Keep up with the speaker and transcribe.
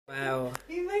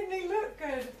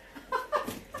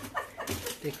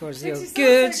because Which you're is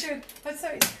good. also good. And so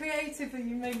it's creative and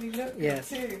you made me look Yes.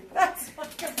 good too. That's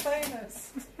like a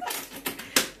bonus.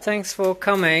 Thanks for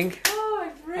coming. Oh,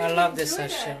 I really I love this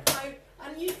enjoyed session. it.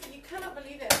 And you cannot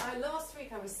believe it. Last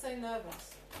week I was so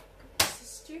nervous. It's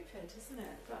so stupid, isn't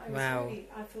it? But I was Wow. really,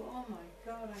 I thought, oh my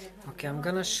god, I am. Okay, I'm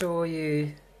gonna show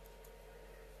you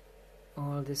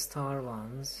all the star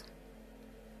ones,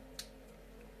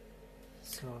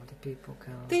 so the people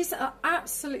can. These are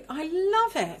absolutely. I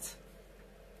love it.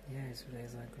 Yes,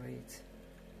 these are great.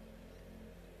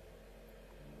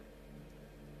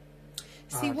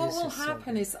 See, Oh, what this will is so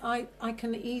happen good. is I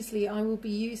can easily, I will be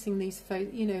using these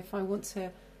photos, you know, if I want to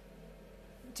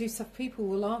do stuff, people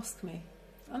will ask me.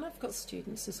 And I've got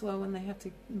students as well when they have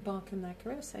to embark in their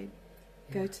career, say,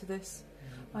 go Yeah. to this.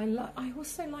 Yeah. I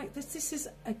also like this. This is,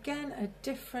 again, a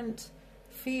different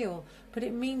feel, but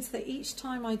it means that each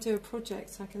time I do a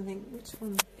project, I can think, which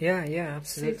one? Yeah, yeah,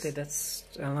 absolutely. It's-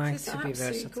 That's I like It's to be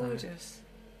absolutely versatile. gorgeous.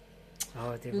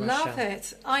 Oh, the Love Russian.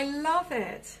 it. I love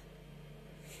it.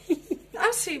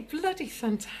 Absolutely bloody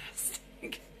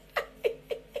fantastic.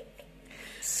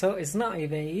 So it's not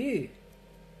even you.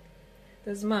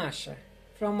 There's Masha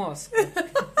from Moscow.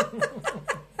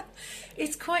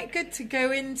 It's quite good to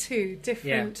go into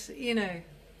different, you know.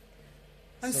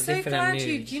 I'm So so different glad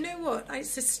you. moods. You know what?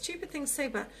 It's a stupid thing to say,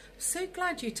 but I'm so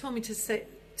glad you told me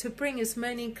to bring as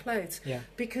many clothes. Yeah.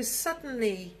 Because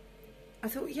suddenly, I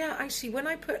thought, yeah, actually, when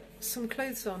I put some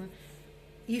clothes on,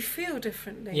 you feel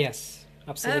differently. Yes, And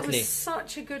absolutely. it was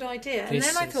such a good idea. This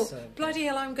and then I is, thought, bloody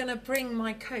hell, I'm going to bring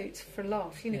my coat for a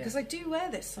laugh, you know, Yeah. because I do wear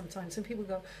this sometimes, and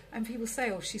people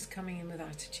say, oh, she's coming in with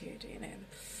attitude, you know.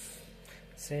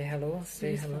 Say hello. Say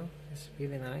Beautiful. hello. It's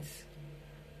really nice.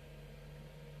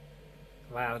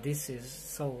 Wow, this is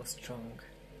so strong.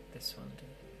 This one.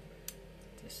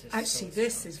 This is Actually, so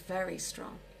this strong. is very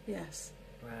strong. Yes.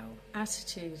 Wow.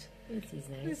 Attitude. It is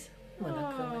nice.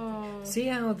 Oh. See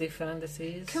how different this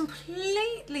is?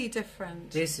 Completely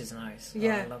different. This is nice.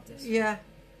 Yeah. Oh, I love this. Yeah.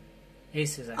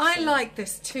 This is I excellent. like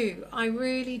this too. I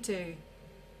really do.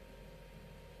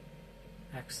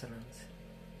 Excellent.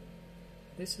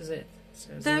 This is it.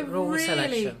 So it's They're a raw really,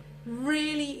 selection.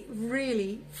 really,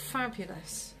 really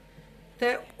fabulous.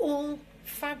 They're all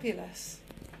fabulous.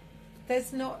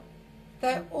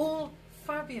 They're all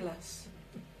fabulous.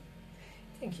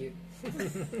 Thank you.